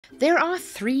There are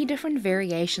 3 different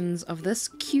variations of this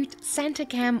cute Santa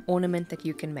cam ornament that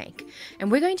you can make,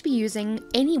 and we're going to be using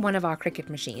any one of our Cricut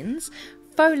machines,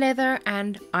 faux leather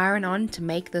and iron-on to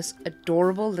make this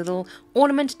adorable little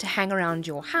ornament to hang around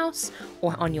your house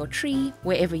or on your tree,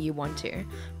 wherever you want to.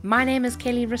 My name is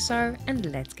Kelly Rossouw, and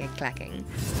let's get clacking.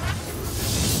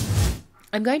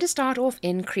 I'm going to start off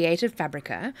in Creative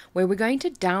Fabrica, where we're going to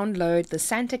download the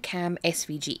Santa Cam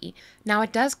SVG. Now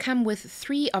it does come with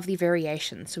 3 of the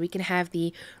variations, so we can have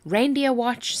the Reindeer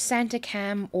watch, Santa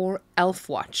Cam, or Elf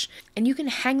watch, and you can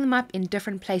hang them up in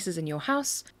different places in your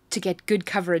house to get good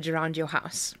coverage around your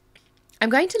house. I'm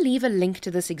going to leave a link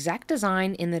to this exact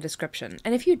design in the description,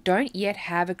 and if you don't yet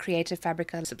have a Creative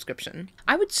Fabrica subscription,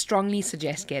 I would strongly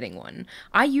suggest getting one.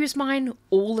 I use mine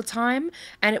all the time,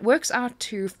 and it works out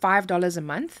to $5 a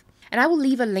month, and I will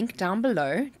leave a link down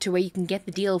below to where you can get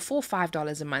the deal for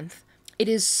 $5 a month. It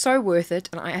is so worth it,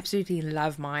 and I absolutely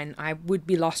love mine. I would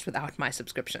be lost without my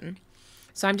subscription.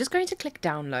 So I'm just going to click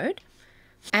download,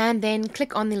 and then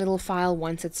click on the little file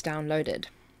once it's downloaded.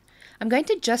 I'm going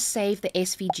to just save the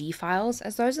SVG files,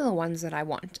 as those are the ones that I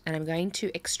want, and I'm going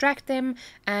to extract them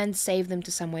and save them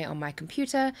to somewhere on my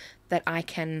computer that I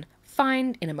can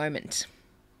find in a moment.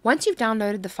 Once you've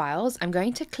downloaded the files, I'm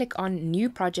going to click on New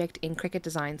Project in Cricut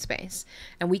Design Space,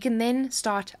 and we can then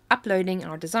start uploading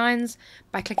our designs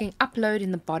by clicking Upload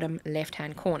in the bottom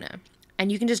left-hand corner,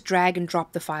 and you can just drag and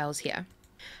drop the files here.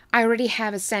 I already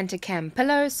have a Santa Cam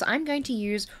pillow, so I'm going to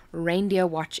use Reindeer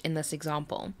watch in this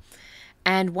example.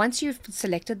 And once you've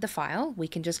selected the file, we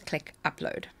can just click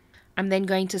Upload. I'm then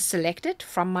going to select it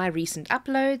from my recent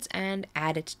uploads and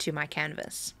add it to my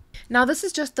canvas. Now this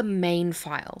is just the main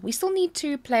file. We still need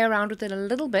to play around with it a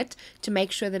little bit to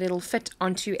make sure that it'll fit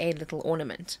onto a little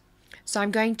ornament. So I'm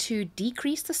going to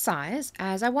decrease the size,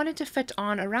 as I want it to fit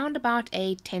on around about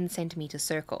a 10 centimeter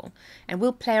circle, and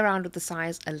we'll play around with the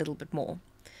size a little bit more.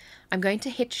 I'm going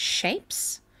to hit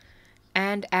Shapes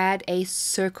and add a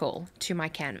circle to my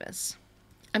canvas.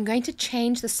 I'm going to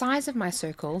change the size of my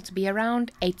circle to be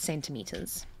around 8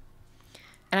 centimeters.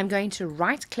 And I'm going to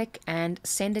right click and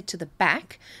send it to the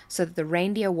back so that the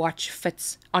Reindeer watch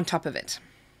fits on top of it.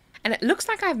 And it looks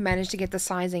like I've managed to get the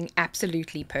sizing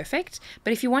absolutely perfect,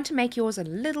 but if you want to make yours a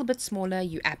little bit smaller,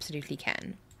 you absolutely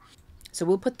can. So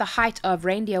we'll put the height of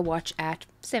Reindeer watch at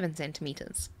 7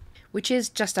 centimeters, which is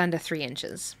just under 3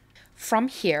 inches. From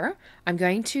here, I'm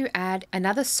going to add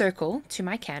another circle to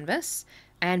my canvas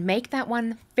and make that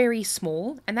one very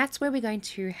small, and that's where we're going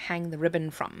to hang the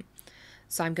ribbon from.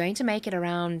 So I'm going to make it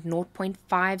around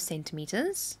 0.5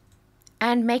 centimeters,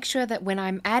 and make sure that when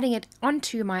I'm adding it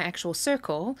onto my actual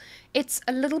circle, it's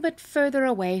a little bit further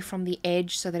away from the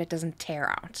edge so that it doesn't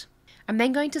tear out. I'm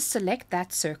then going to select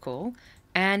that circle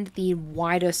and the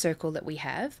wider circle that we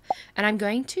have, and I'm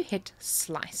going to hit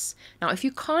Slice. Now if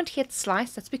you can't hit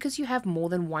Slice, that's because you have more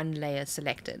than one layer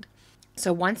selected.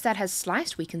 So once that has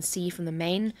sliced, we can see from the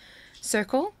main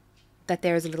circle that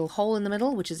there is a little hole in the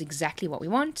middle, which is exactly what we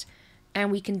want,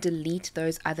 and we can delete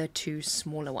those other 2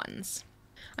 smaller ones.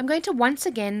 I'm going to once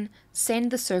again send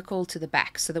the circle to the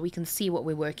back so that we can see what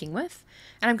we're working with,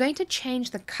 and I'm going to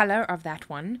change the color of that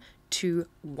one to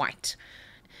white,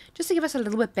 just to give us a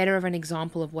little bit better of an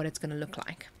example of what it's going to look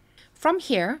like. From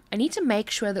here, I need to make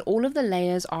sure that all of the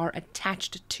layers are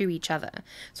attached to each other.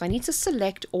 So I need to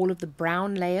select all of the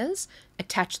brown layers,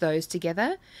 attach those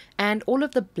together, and all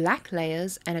of the black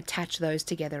layers and attach those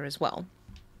together as well.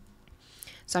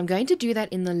 So I'm going to do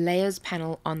that in the layers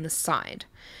panel on the side.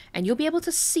 And you'll be able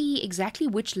to see exactly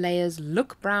which layers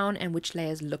look brown and which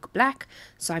layers look black.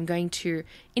 So I'm going to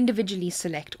individually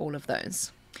select all of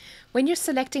those. When you're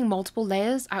selecting multiple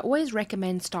layers, I always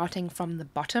recommend starting from the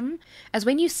bottom, as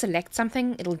when you select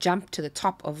something, it'll jump to the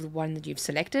top of the one that you've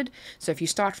selected. So if you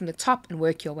start from the top and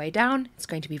work your way down, it's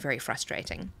going to be very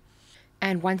frustrating.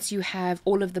 And once you have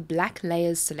all of the black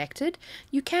layers selected,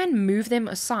 you can move them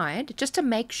aside just to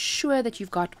make sure that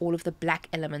you've got all of the black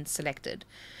elements selected.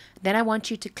 Then I want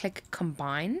you to click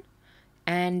Combine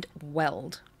and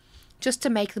Weld, just to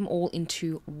make them all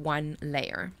into one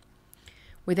layer.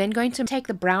 We're then going to take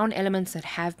the brown elements that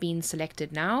have been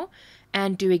selected now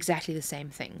and do exactly the same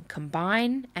thing.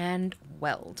 Combine and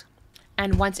Weld.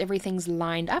 And once everything's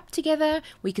lined up together,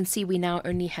 we can see we now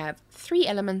only have 3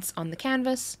 elements on the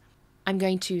canvas. I'm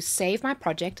going to save my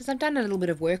project as I've done a little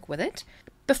bit of work with it.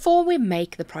 Before we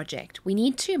make the project, we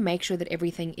need to make sure that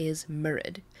everything is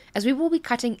mirrored, as we will be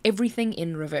cutting everything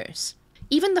in reverse.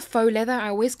 Even the faux leather, I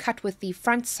always cut with the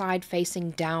front side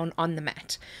facing down on the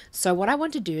mat. So what I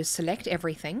want to do is select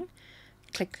everything,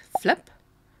 click Flip,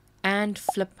 and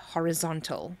flip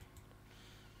horizontal.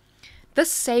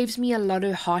 This saves me a lot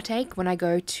of heartache when I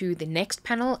go to the next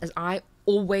panel, as I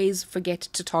always forget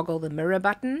to toggle the mirror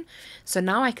button. So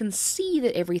now I can see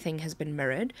that everything has been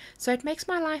mirrored, so it makes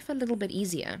my life a little bit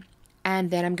easier.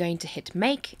 And then I'm going to hit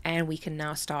make, and we can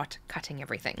now start cutting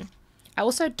everything. I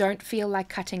also don't feel like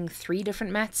cutting 3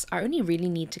 different mats. I only really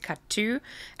need to cut 2,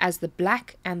 as the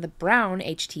black and the brown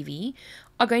HTV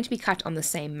are going to be cut on the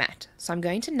same mat. So I'm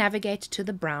going to navigate to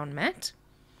the brown mat,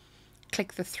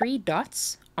 click the 3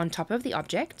 dots on top of the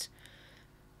object,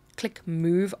 click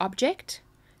move object,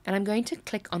 and I'm going to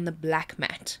click on the black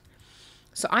mat.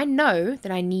 So I know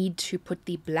that I need to put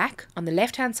the black on the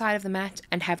left hand side of the mat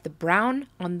and have the brown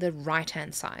on the right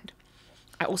hand side.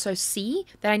 I also see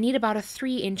that I need about a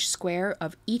 3-inch square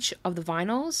of each of the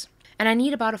vinyls, and I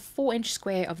need about a 4-inch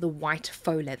square of the white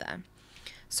faux leather.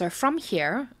 So from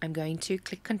here, I'm going to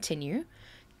click continue,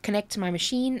 connect to my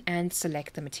machine, and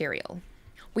select the material.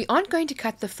 We aren't going to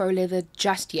cut the faux leather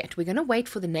just yet. We're going to wait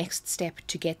for the next step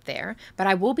to get there, but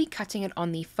I will be cutting it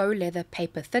on the faux leather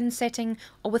paper thin setting,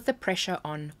 or with the pressure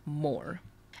on more.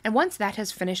 And once that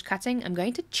has finished cutting, I'm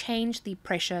going to change the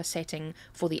pressure setting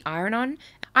for the iron-on.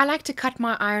 I like to cut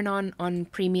my iron-on on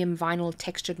premium vinyl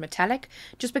textured metallic,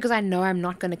 just because I know I'm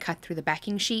not going to cut through the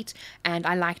backing sheet, and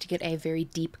I like to get a very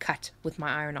deep cut with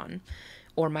my iron-on,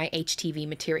 or my HTV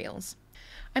materials.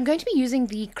 I'm going to be using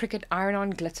the Cricut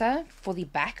iron-on glitter for the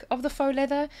back of the faux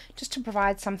leather, just to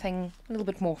provide something a little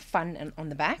bit more fun on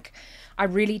the back. I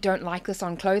really don't like this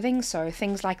on clothing, so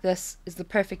things like this is the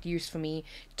perfect use for me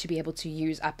to be able to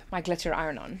use up my glitter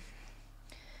iron-on.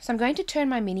 So I'm going to turn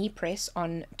my mini press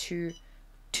on to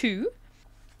 2,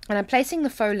 and I'm placing the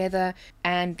faux leather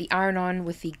and the iron-on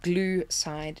with the glue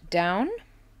side down,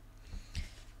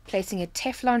 placing a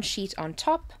Teflon sheet on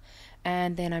top,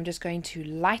 and then I'm just going to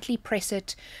lightly press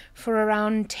it for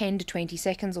around 10 to 20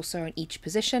 seconds or so in each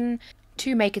position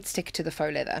to make it stick to the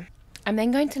faux leather. I'm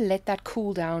then going to let that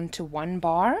cool down to 1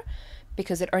 bar,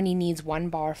 because it only needs 1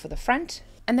 bar for the front,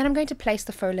 and then I'm going to place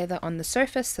the faux leather on the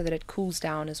surface so that it cools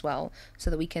down as well, so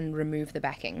that we can remove the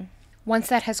backing. Once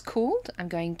that has cooled, I'm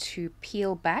going to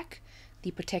peel back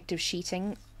the protective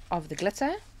sheeting of the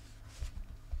glitter.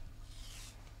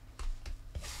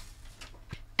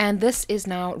 And this is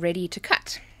now ready to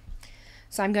cut.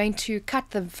 So I'm going to cut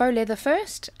the faux leather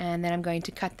first, and then I'm going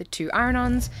to cut the 2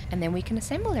 iron-ons, and then we can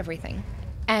assemble everything.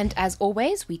 And as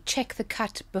always, we check the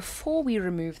cut before we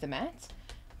remove the mat,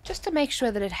 just to make sure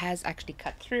that it has actually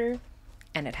cut through,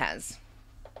 and it has.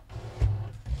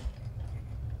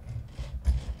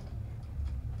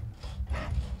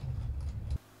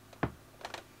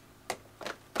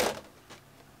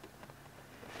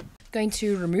 Going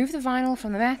to remove the vinyl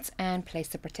from the mat and place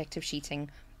the protective sheeting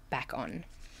back on.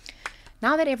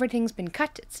 Now that everything's been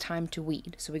cut, it's time to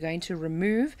weed. So we're going to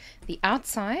remove the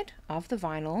outside of the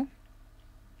vinyl.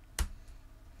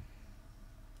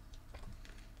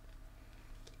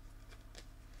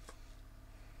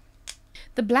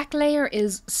 The black layer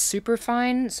is super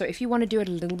fine, so if you want to do it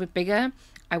a little bit bigger,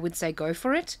 I would say go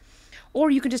for it.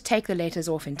 Or you can just take the letters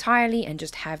off entirely and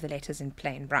just have the letters in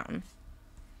plain brown.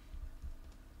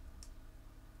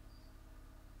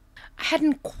 I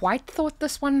hadn't quite thought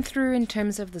this one through in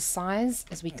terms of the size.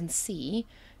 As we can see,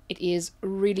 it is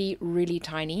really, really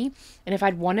tiny. And if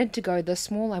I'd wanted to go this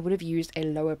small, I would have used a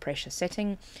lower pressure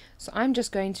setting. So I'm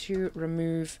just going to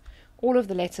remove all of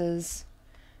the letters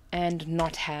and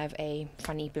not have a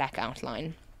funny black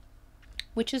outline,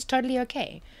 which is totally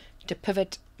okay, to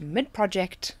pivot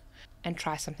mid-project and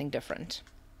try something different.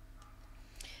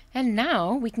 And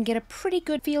now we can get a pretty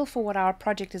good feel for what our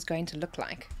project is going to look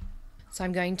like. So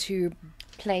I'm going to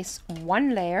place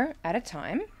 1 layer at a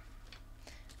time,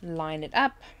 line it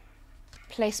up,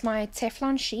 place my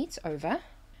Teflon sheet over,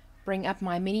 bring up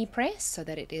my mini press so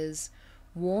that it is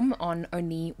warm on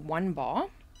only 1 bar,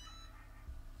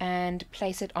 and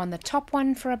place it on the top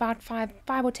one for about 5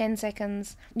 or 10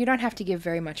 seconds. You don't have to give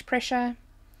very much pressure.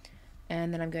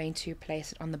 And then I'm going to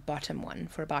place it on the bottom one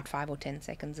for about 5 or 10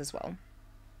 seconds as well.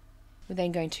 We're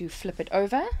then going to flip it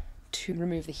over to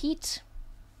remove the heat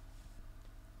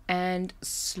and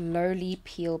slowly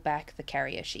peel back the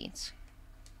carrier sheet.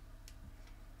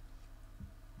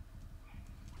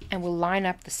 And we'll line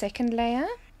up the second layer,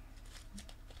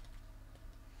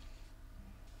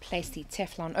 place the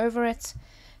Teflon over it,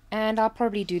 and I'll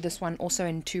probably do this one also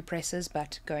in 2 presses,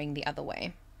 but going the other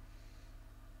way.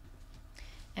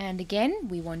 And again,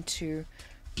 we want to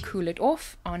cool it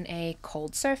off on a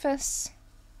cold surface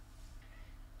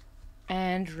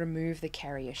and remove the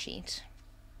carrier sheet.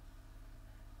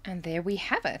 And there we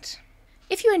have it.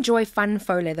 If you enjoy fun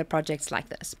faux leather projects like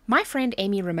this, my friend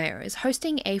Amy Romeo is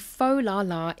hosting a Faux La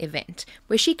La event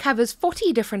where she covers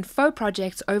 40 different faux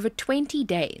projects over 20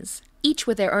 days. each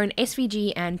with their own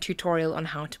SVG and tutorial on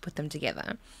how to put them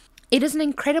together. It is an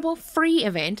incredible free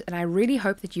event and I really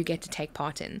hope that you get to take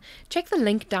part in. Check the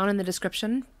link down in the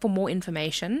description for more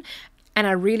information, and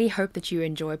I really hope that you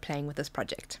enjoy playing with this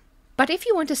project. But if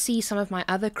you want to see some of my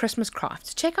other Christmas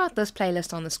crafts, check out this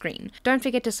playlist on the screen. Don't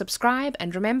forget to subscribe,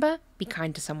 and remember, be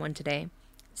kind to someone today.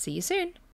 See you soon!